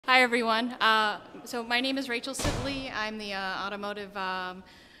Hi, everyone. So my name is Rachel Sibley. I'm the automotive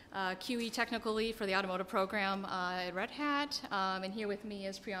QE technical lead for the automotive program at Red Hat. And here with me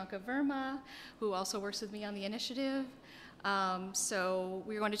is Priyanka Verma, who also works with me on the initiative. So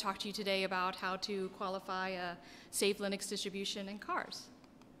we're going to talk to you today about how to qualify a safe Linux distribution in cars.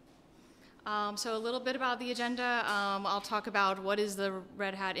 So a little bit about the agenda. I'll talk about what is the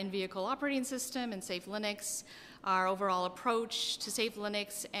Red Hat in-vehicle operating system and safe Linux, our overall approach to safe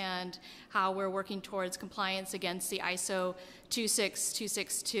Linux, and how we're working towards compliance against the ISO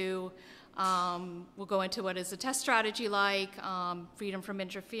 26262. We'll go into what is the test strategy like, freedom from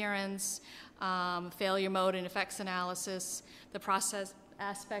interference, failure mode and effects analysis, the process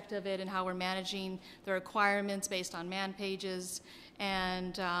aspect of it, and how we're managing the requirements based on Manpages,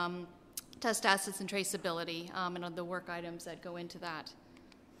 and test assets and traceability, and the work items that go into that.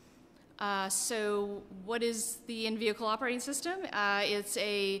 So what is the in-vehicle operating system? It's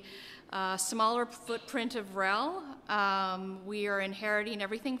a smaller footprint of RHEL. We are inheriting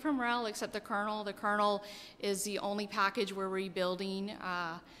everything from RHEL except the kernel. The kernel is the only package we're rebuilding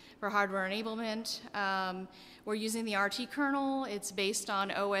for hardware enablement. We're using the RT kernel. It's based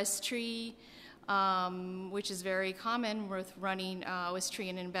on OSTree, which is very common with running OSTree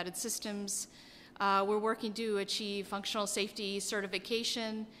in embedded systems. We're working to achieve functional safety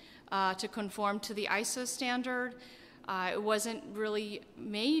certification to conform to the ISO standard. It wasn't really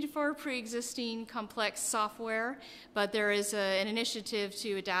made for pre-existing complex software, but there is an initiative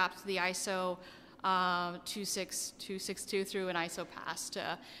to adapt the ISO 26262 through an ISO pass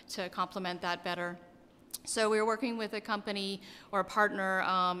to complement that better. So we're working with a company or a partner,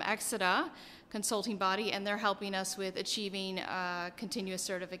 Exida consulting body, and they're helping us with achieving continuous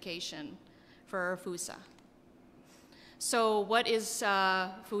certification for FUSA. So what is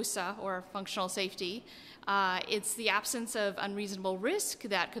FUSA, or functional safety? It's the absence of unreasonable risk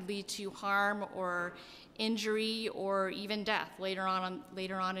that could lead to harm or injury or even death later on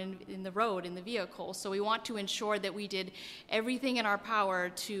in the road, in the vehicle. So we want to ensure that we did everything in our power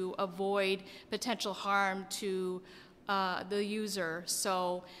to avoid potential harm to the user.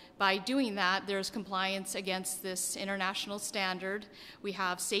 So by doing that, there's compliance against this international standard. We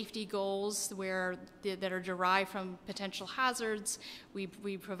have safety goals that are derived from potential hazards.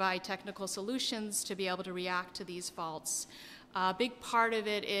 We provide technical solutions to be able to react to these faults. A big part of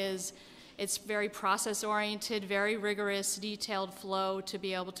it is it's very process-oriented, very rigorous, detailed flow to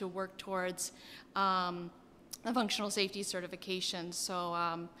be able to work towards a functional safety certification.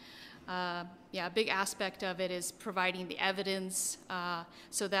 So yeah, a big aspect of it is providing the evidence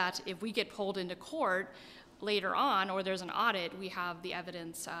so that if we get pulled into court later on or there's an audit, we have the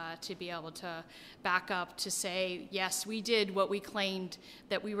evidence to be able to back up to say, yes, we did what we claimed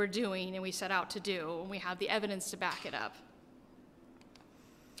that we were doing and we set out to do, and we have the evidence to back it up.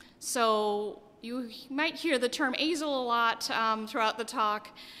 So you might hear the term ASIL a lot throughout the talk.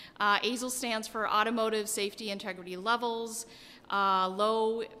 ASIL stands for Automotive Safety Integrity Levels. A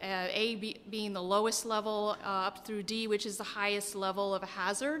being the lowest level, up through D, which is the highest level of a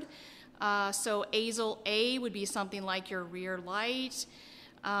hazard. So ASIL A would be something like your rear light,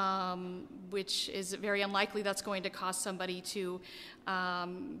 which is very unlikely that's going to cause somebody to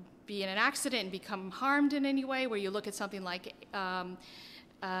be in an accident and become harmed in any way, where you look at something like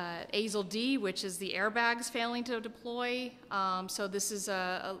ASIL D, which is the airbags failing to deploy. So this is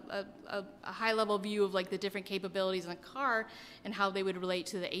a high-level view of like the different capabilities in the car and how they would relate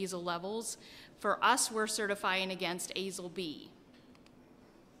to the ASIL levels. For us, we're certifying against ASIL B.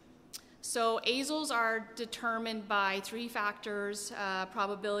 So ASILs are determined by 3 factors: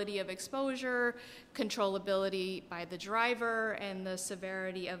 probability of exposure, controllability by the driver, and the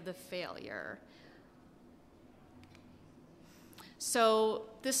severity of the failure. So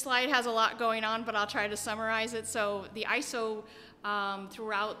this slide has a lot going on, but I'll try to summarize it. So the ISO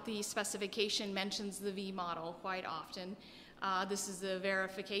throughout the specification mentions the V model quite often. This is the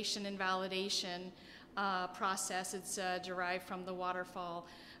verification and validation process. It's derived from the waterfall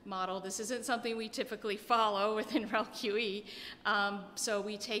model. This isn't something we typically follow within RHEL QE. So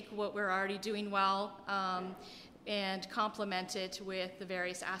we take what we're already doing well and complement it with the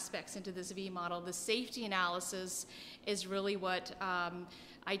various aspects into this V model. The safety analysis is really what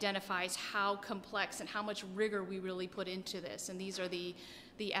identifies how complex and how much rigor we really put into this. And these are the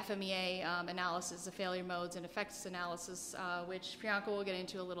FMEA analysis, the failure modes and effects analysis, which Priyanka will get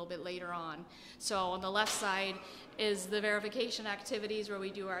into a little bit later on. So on the left side is the verification activities where we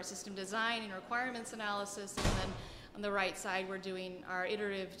do our system design and requirements analysis, and then on the right side we're doing our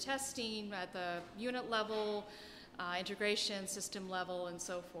iterative testing at the unit level, integration, system level, and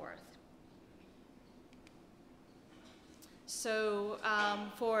so forth. So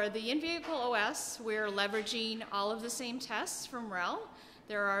for the in-vehicle OS, we're leveraging all of the same tests from RHEL.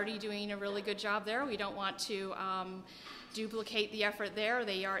 They're already doing a really good job there. We don't want to duplicate the effort there.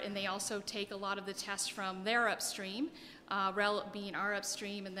 And they also take a lot of the tests from their upstream, RHEL being our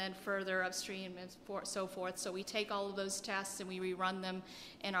upstream, and then further upstream and so forth. So we take all of those tests and we rerun them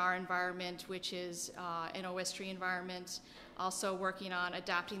in our environment, which is an OSTree environment. Also working on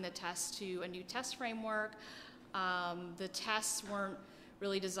adapting the tests to a new test framework. The tests weren't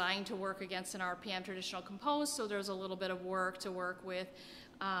really designed to work against an RPM traditional compose, so there's a little bit of work to work with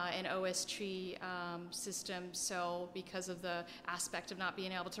an OSTree system. So because of the aspect of not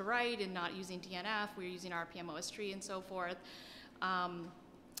being able to write and not using DNF, we're using RPM OSTree and so forth.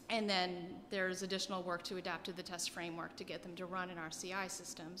 And then there's additional work to adapt to the test framework to get them to run in our CI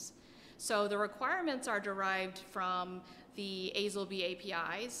systems. So the requirements are derived from the ASIL-B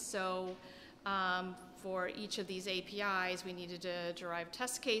APIs. So for each of these APIs, we needed to derive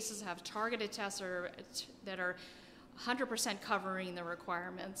test cases, have targeted tests that are 100% covering the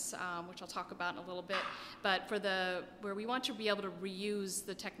requirements, which I'll talk about in a little bit. But for where we want to be able to reuse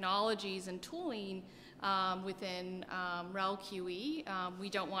the technologies and tooling within RHEL QE, we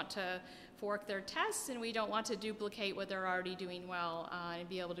don't want to fork their tests, and we don't want to duplicate what they're already doing well and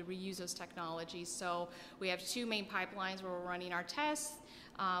be able to reuse those technologies. So we have two main pipelines where we're running our tests.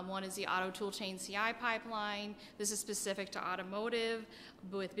 One is the auto toolchain CI pipeline. This is specific to automotive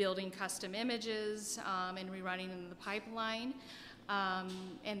with building custom images and rerunning in the pipeline.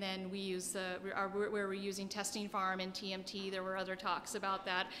 And then we use where we're using testing farm and TMT. There were other talks about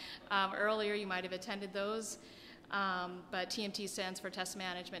that earlier. You might have attended those. But TMT stands for Test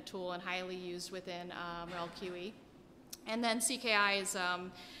Management Tool and highly used within RHEL QE. And then CKI is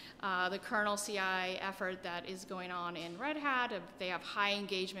the kernel CI effort that is going on in Red Hat. They have high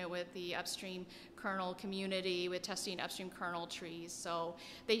engagement with the upstream kernel community with testing upstream kernel trees. So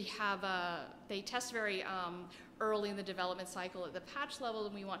they test very early in the development cycle at the patch level,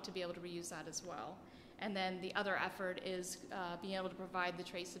 and we want to be able to reuse that as well. And then the other effort is being able to provide the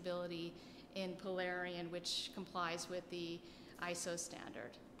traceability in Polarion, which complies with the ISO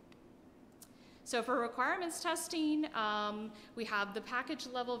standard. So for requirements testing, we have the package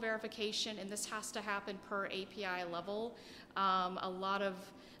level verification, and this has to happen per API level.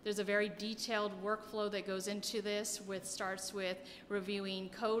 There's a very detailed workflow that goes into this, which starts with reviewing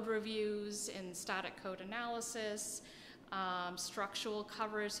code reviews and static code analysis, structural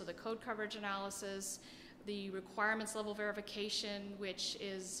coverage, so the code coverage analysis, the requirements level verification, which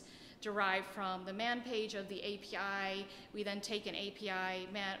is derived from the Manpage of the API. We then take an API,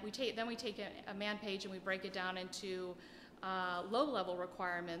 we take a Manpage and we break it down into low-level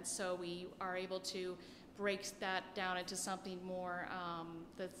requirements. So we are able to break that down into something more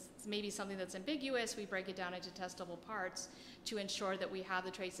that's maybe something that's ambiguous. We break it down into testable parts to ensure that we have the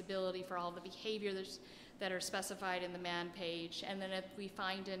traceability for all the behaviors that are specified in the Manpage. And then if we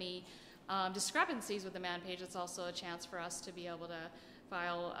find any discrepancies with the Manpage, it's also a chance for us to be able to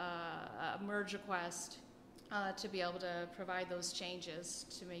file a merge request to be able to provide those changes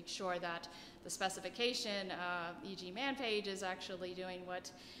to make sure that the specification, e.g. Manpage, is actually doing what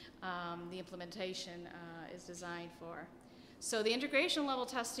the implementation is designed for. So the integration level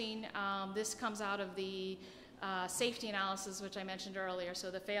testing, this comes out of the safety analysis, which I mentioned earlier. So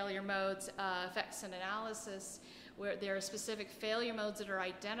the failure modes, effects and analysis, where there are specific failure modes that are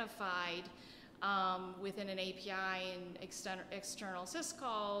identified within an API and external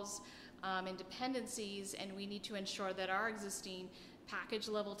syscalls and dependencies, and we need to ensure that our existing package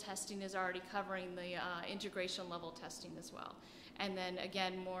level testing is already covering the integration level testing as well. And then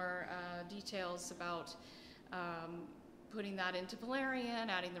again, more details about putting that into Polarion,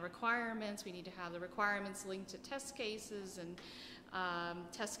 adding the requirements. We need to have the requirements linked to test cases and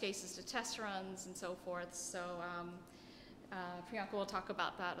test cases to test runs and so forth. So Priyanka will talk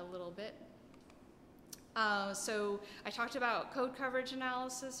about that a little bit. So I talked about code coverage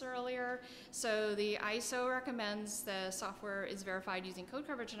analysis earlier. So the ISO recommends the software is verified using code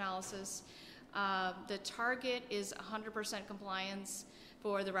coverage analysis. The target is 100% compliance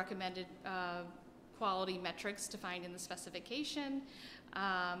for the recommended quality metrics defined in the specification.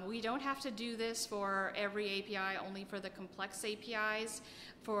 We don't have to do this for every API, only for the complex APIs.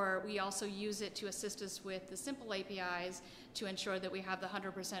 We also use it to assist us with the simple APIs to ensure that we have the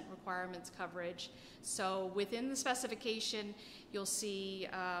 100% requirements coverage. So within the specification, you'll see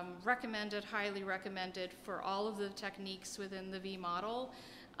recommended, highly recommended for all of the techniques within the V model.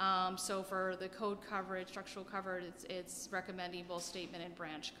 So for the code coverage, structural coverage, it's recommending both statement and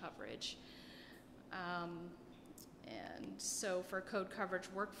branch coverage. And so for code coverage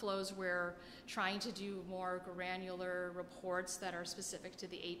workflows, we're trying to do more granular reports that are specific to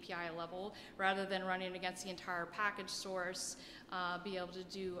the API level rather than running against the entire package source, be able to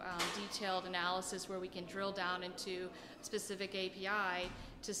do detailed analysis where we can drill down into specific API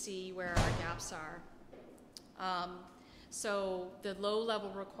to see where our gaps are. So the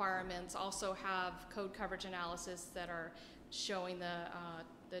low-level requirements also have code coverage analysis that are showing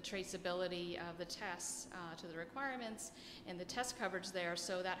the traceability of the tests to the requirements and the test coverage there,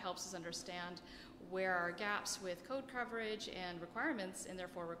 so that helps us understand where are gaps with code coverage and requirements, and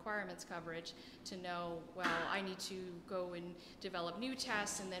therefore requirements coverage, to know, well, I need to go and develop new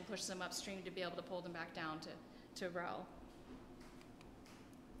tests and then push them upstream to be able to pull them back down to RHEL.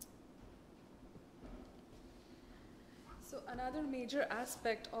 So another major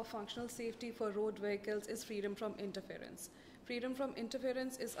aspect of functional safety for road vehicles is freedom from interference. Freedom from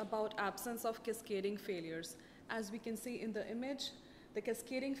interference is about absence of cascading failures. As we can see in the image, the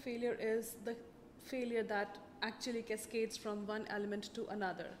cascading failure is the failure that actually cascades from one element to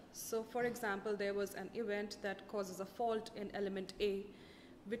another. So for example, there was an event that causes a fault in element A,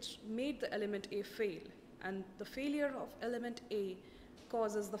 which made the element A fail. And the failure of element A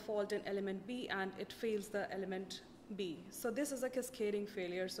causes the fault in element B, and it fails the element B. So this is a cascading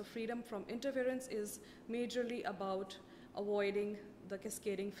failure. So freedom from interference is majorly about avoiding the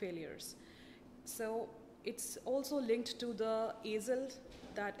cascading failures. So it's also linked to the ASIL,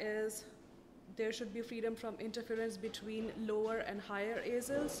 that is, there should be freedom from interference between lower and higher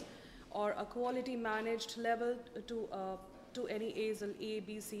ASILs, or a quality managed level to any ASIL A,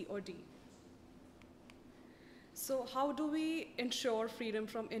 B, C, or D. So how do we ensure freedom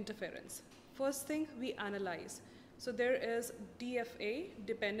from interference? First thing, we analyze. So there is DFA,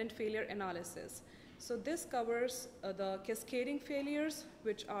 dependent failure analysis. So this covers the cascading failures,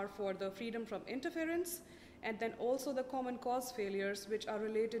 which are for the freedom from interference, and then also the common cause failures, which are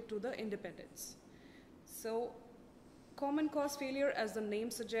related to the independence. So common cause failure, as the name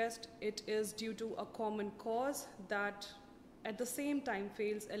suggests, it is due to a common cause that at the same time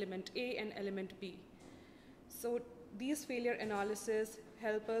fails element A and element B. So these failure analysis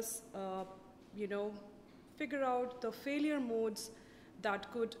help us, figure out the failure modes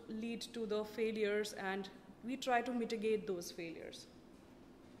that could lead to the failures, and we try to mitigate those failures.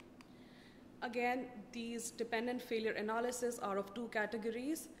 Again, these dependent failure analysis are of two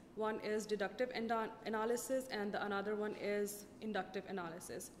categories. One is deductive analysis, and the another one is inductive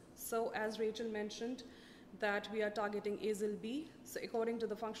analysis. So as Rachel mentioned, that we are targeting ASIL B. So according to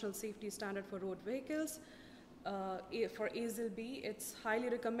the functional safety standard for road vehicles, for ASIL B, it's highly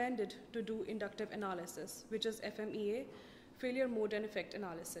recommended to do inductive analysis, which is FMEA, failure mode and effect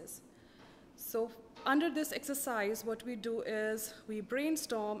analysis. So under this exercise, what we do is we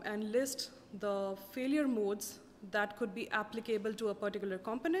brainstorm and list the failure modes that could be applicable to a particular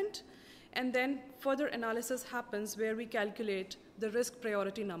component, and then further analysis happens where we calculate the risk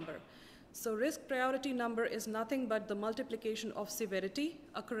priority number. So risk priority number is nothing but the multiplication of severity,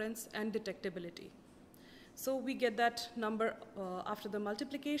 occurrence, and detectability. So we get that number after the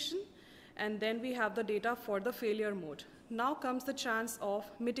multiplication, and then we have the data for the failure mode. Now comes the chance of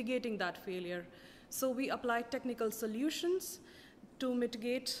mitigating that failure. So we apply technical solutions to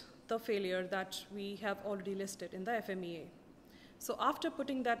mitigate the failure that we have already listed in the FMEA. So after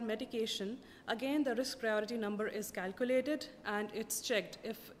putting that mitigation, again the risk priority number is calculated, and it's checked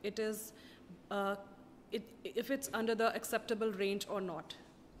if it is if it's under the acceptable range or not.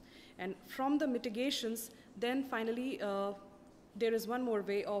 And from the mitigations, then finally there is one more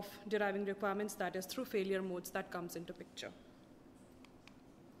way of deriving requirements, that is through failure modes, that comes into picture.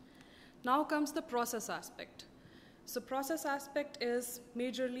 Now comes the process aspect. So process aspect is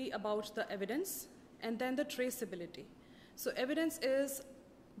majorly about the evidence and then the traceability. So evidence is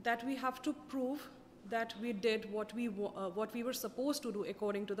that we have to prove that we did what we were supposed to do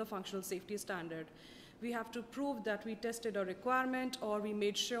according to the functional safety standard. We have to prove that we tested a requirement, or we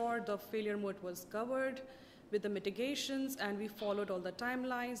made sure the failure mode was covered with the mitigations, and we followed all the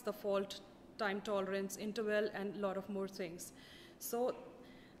timelines, the fault time tolerance interval, and a lot of more things. So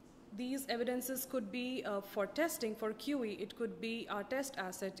these evidences could be for testing, for QE, it could be our test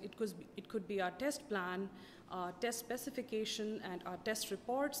asset, it could be our test plan, our test specification, and our test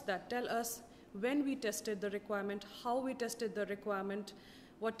reports that tell us when we tested the requirement, how we tested the requirement,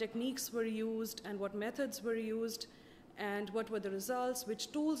 what techniques were used, and what methods were used, and what were the results,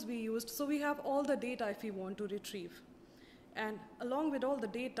 which tools we used. So we have all the data if we want to retrieve. And along with all the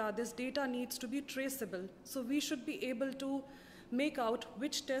data, this data needs to be traceable. So we should be able to make out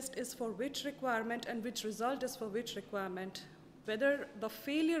which test is for which requirement and which result is for which requirement, whether the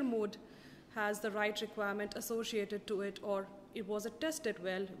failure mode has the right requirement associated to it, or was it tested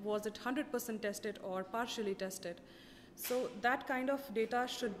well, was it 100% tested or partially tested. So that kind of data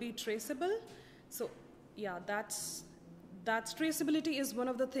should be traceable. So yeah, that's traceability is one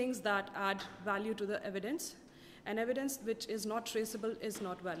of the things that add value to the evidence, and evidence which is not traceable is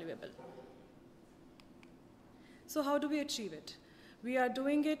not valuable. So how do we achieve it? We are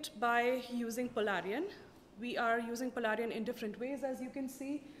doing it by using Polarion. We are using Polarion in different ways, as you can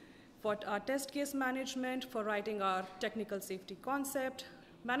see, for our test case management, for writing our technical safety concept,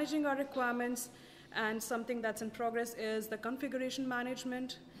 managing our requirements, and something that's in progress is the configuration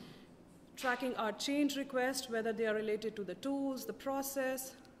management, tracking our change requests, whether they are related to the tools, the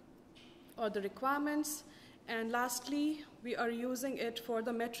process, or the requirements. And lastly, we are using it for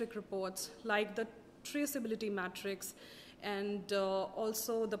the metric reports, like the traceability metrics, and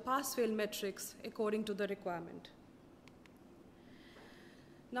also the pass-fail metrics according to the requirement.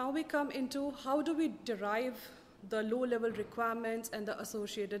 Now we come into how do we derive the low-level requirements and the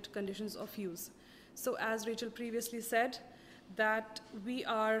associated conditions of use. So as Rachel previously said, that we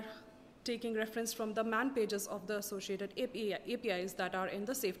are taking reference from the Manpages of the associated APIs that are in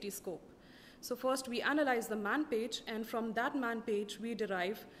the safety scope. So first we analyze the Manpage, and from that Manpage we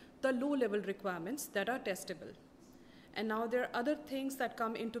derive the low-level requirements that are testable. And now there are other things that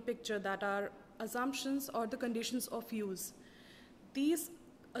come into picture that are assumptions or the conditions of use. These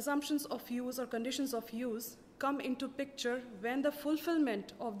assumptions of use or conditions of use come into picture when the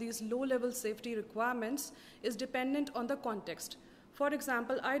fulfillment of these low-level safety requirements is dependent on the context. For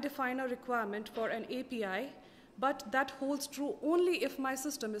example, I define a requirement for an API, but that holds true only if my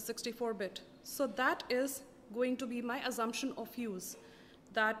system is 64-bit. So that is going to be my assumption of use,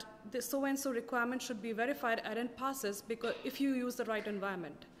 that the so-and-so requirement should be verified and it passes because if you use the right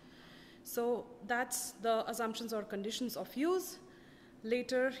environment. So that's the assumptions or conditions of use.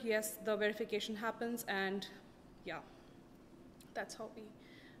 Later, yes, the verification happens, and yeah, that's how we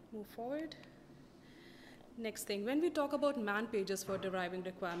move forward. Next thing, when we talk about Manpages for deriving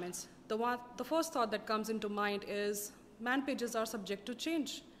requirements, the first thought that comes into mind is Manpages are subject to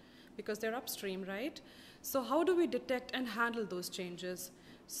change because they're upstream, right? So how do we detect and handle those changes?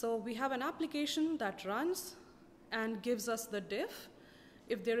 So we have an application that runs and gives us the diff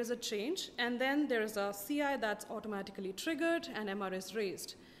if there is a change, and then there is a CI that's automatically triggered and MR is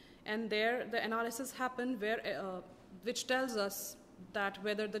raised. And there the analysis happens which tells us that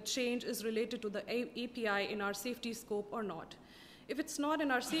whether the change is related to the API in our safety scope or not. If it's not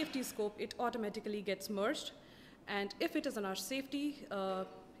in our safety scope, it automatically gets merged. And if it is in our safety,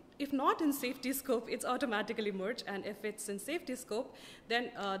 if not in safety scope, it's automatically merged. And if it's in safety scope,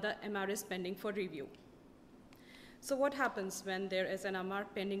 then the MR is pending for review. So what happens when there is an MR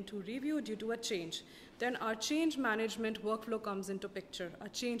pending to review due to a change? Then our change management workflow comes into picture. A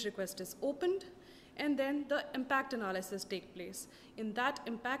change request is opened, and then the impact analysis takes place. In that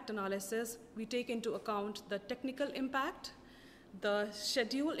impact analysis, we take into account the technical impact, the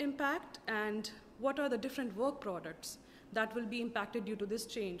schedule impact, and what are the different work products that will be impacted due to this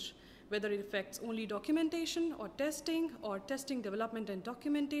change, whether it affects only documentation or testing, development, and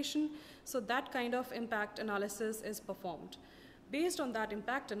documentation. So that kind of impact analysis is performed. Based on that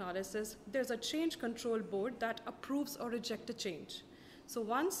impact analysis, there's a change control board that approves or rejects a change. So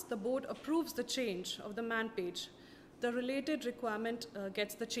once the board approves the change of the Manpage, the related requirement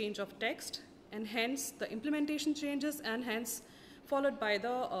gets the change of text, and hence the implementation changes, and hence followed by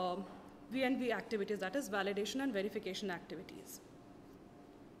the V&V activities, that is validation and verification activities.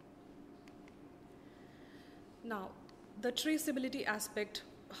 Now, the traceability aspect,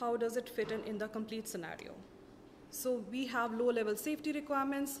 how does it fit in the complete scenario? So we have low-level safety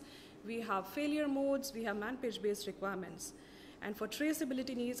requirements, we have failure modes, we have Manpage-based requirements. And for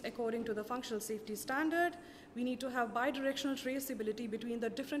traceability needs, according to the functional safety standard, we need to have bi-directional traceability between the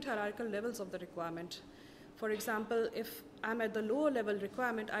different hierarchical levels of the requirement. For example, if I'm at the lower level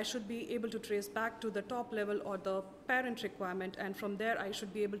requirement, I should be able to trace back to the top level or the parent requirement, and from there I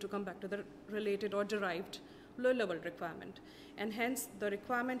should be able to come back to the related or derived low-level requirement. And hence, the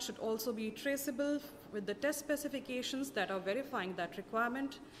requirement should also be traceable with the test specifications that are verifying that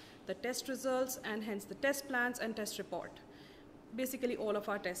requirement, the test results, and hence the test plans and test report. Basically all of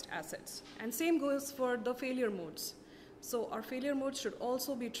our test assets. And same goes for the failure modes. So our failure modes should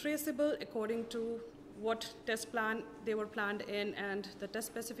also be traceable according to what test plan they were planned in and the test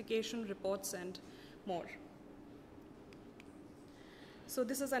specification, reports, and more. So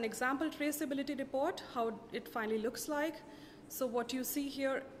this is an example traceability report, how it finally looks like. So what you see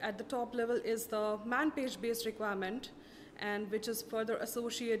here at the top level is the Manpage-based requirement, and which is further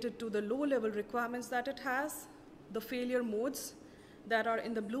associated to the low-level requirements that it has, the failure modes, that are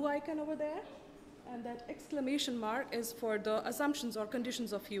in the blue icon over there. And that exclamation mark is for the assumptions or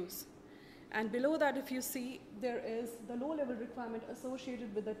conditions of use. And below that, if you see, there is the low-level requirement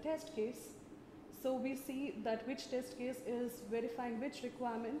associated with the test case. So we see that which test case is verifying which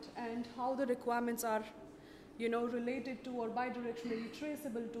requirement and how the requirements are, related to or bidirectionally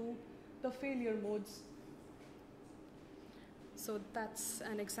traceable to the failure modes. So that's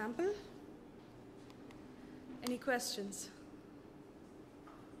an example. Any questions?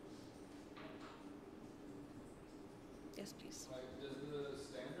 Yes, please. Does the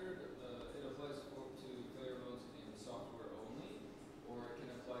standard, it applies to failure modes in software only, or it can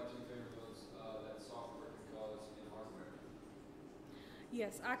apply to failure modes that software can cause in hardware?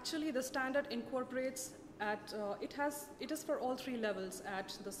 Yes, actually the standard incorporates at, it is for all three levels,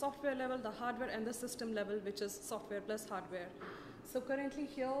 at the software level, the hardware, and the system level, which is software plus hardware. So currently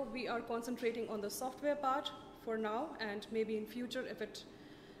here we are concentrating on the software part for now, and maybe in future if it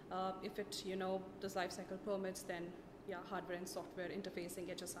this life cycle permits, then yeah, hardware and software interfacing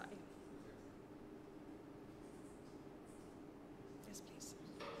HSI. Yes, please.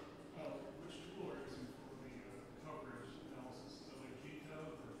 Which tool are you using for the coverage analysis? Is it like GCov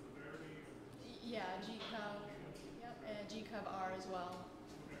or Fidelity? Yeah, GCov. Yep, and GCov-R as well.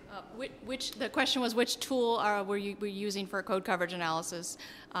 The question was which tool were you using for code coverage analysis?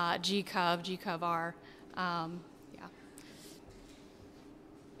 GCov, GCov-R. Yeah.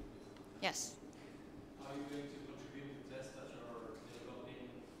 Yes. Are you going to contribute to tests that are developing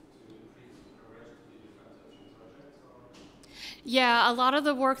to increase the coverage to the different projects? Or? Yeah, a lot of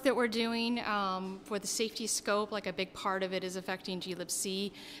the work that we're doing for the safety scope, like a big part of it is affecting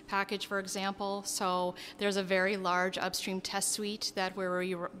glibc package, for example. So there's a very large upstream test suite that we're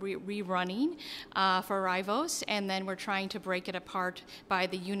rerunning for RHIVOS, and then we're trying to break it apart by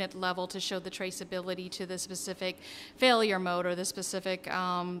the unit level to show the traceability to the specific failure mode or the specific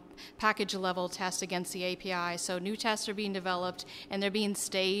package level test against the API. So new tests are being developed and they're being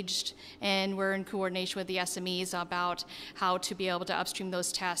staged, and we're in coordination with the SMEs about how to be able to upstream those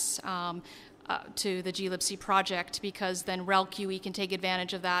tests to the glibc project, because then RHEL QE can take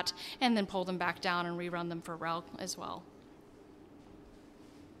advantage of that and then pull them back down and rerun them for RHEL as well.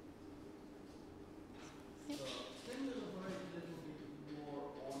 So can you elaborate a little bit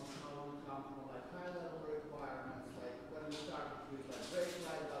more on how you come from like high-level requirements, like when you start with like brake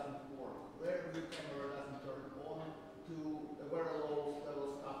light doesn't work, where view camera doesn't turn on, to a very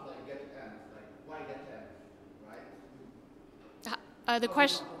low-level stuff like get end, like why get end, right?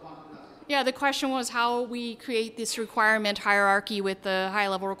 The question was how we create this requirement hierarchy with the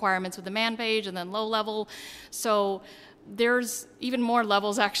high-level requirements with the Manpage and then low-level. So there's even more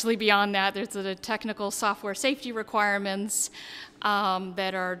levels actually beyond that. There's the technical software safety requirements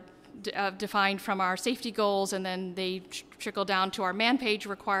that are defined from our safety goals, and then they trickle down to our Manpage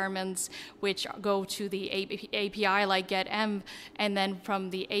requirements, which go to the API like getenv, and then from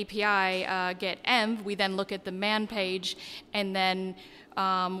the API getenv, we then look at the Manpage, and then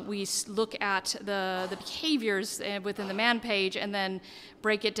we look at the behaviors within the Manpage and then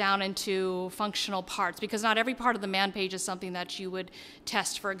break it down into functional parts, because not every part of the Manpage is something that you would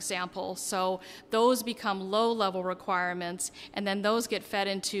test, for example. So those become low-level requirements, and then those get fed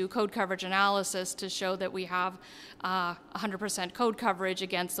into code coverage analysis to show that we have 100% code coverage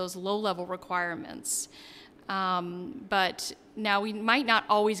against those low-level requirements. But now we might not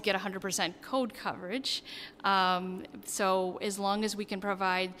always get 100% code coverage, so as long as we can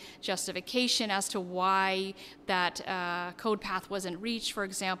provide justification as to why that code path wasn't reached, for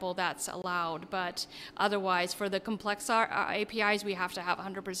example, that's allowed. But otherwise, for the complex APIs, we have to have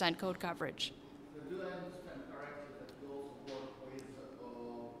 100% code coverage. Do I understand correctly that you also work with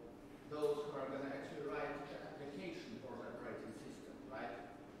those who are going to actually write the application for the operating system, right?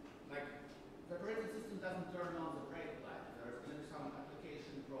 Like, the operating system doesn't turn on the brake light. There's going to be some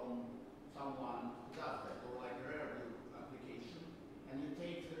application from someone who does that, or like a rare view application, and you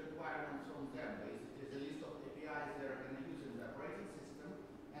take the requirements from them, basically the list of APIs they're going to use in the operating system,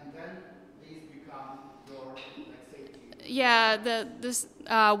 and then these become your like safety. Yeah,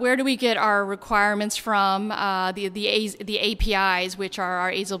 where do we get our requirements from? The APIs, which are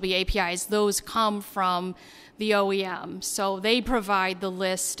our Sibley APIs, those come from the OEM. So they provide the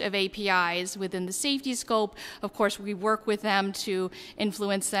list of APIs within the safety scope. Of course, we work with them to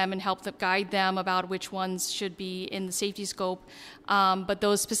influence them and help them guide them about which ones should be in the safety scope. But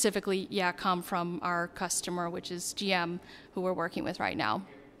those specifically, yeah, come from our customer, which is GM, who we're working with right now.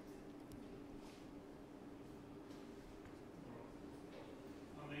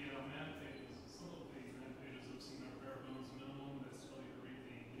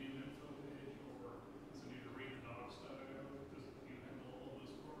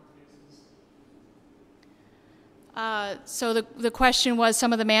 So the question was,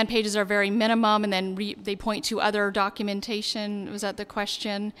 some of the man pages are very minimum, and then they point to other documentation. Was that the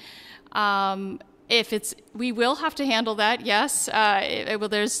question? We will have to handle that, yes.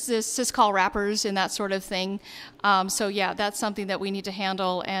 There's this syscall wrappers and that sort of thing. So yeah, that's something that we need to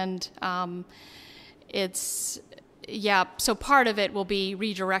handle, and so part of it will be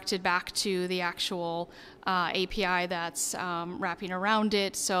redirected back to the actual API that's wrapping around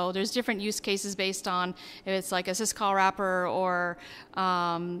it. So there's different use cases based on if it's like a syscall wrapper or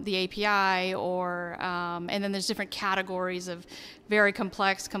the API, or and then there's different categories of very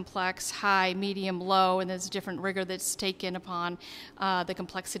complex, high, medium, low, and there's different rigor that's taken upon the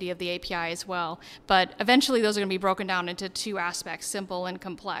complexity of the API as well. But eventually those are going to be broken down into two aspects, simple and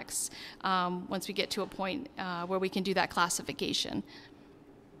complex, once we get to a point where we can do that classification.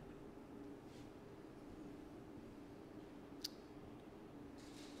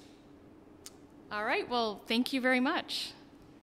 All right, well, thank you very much.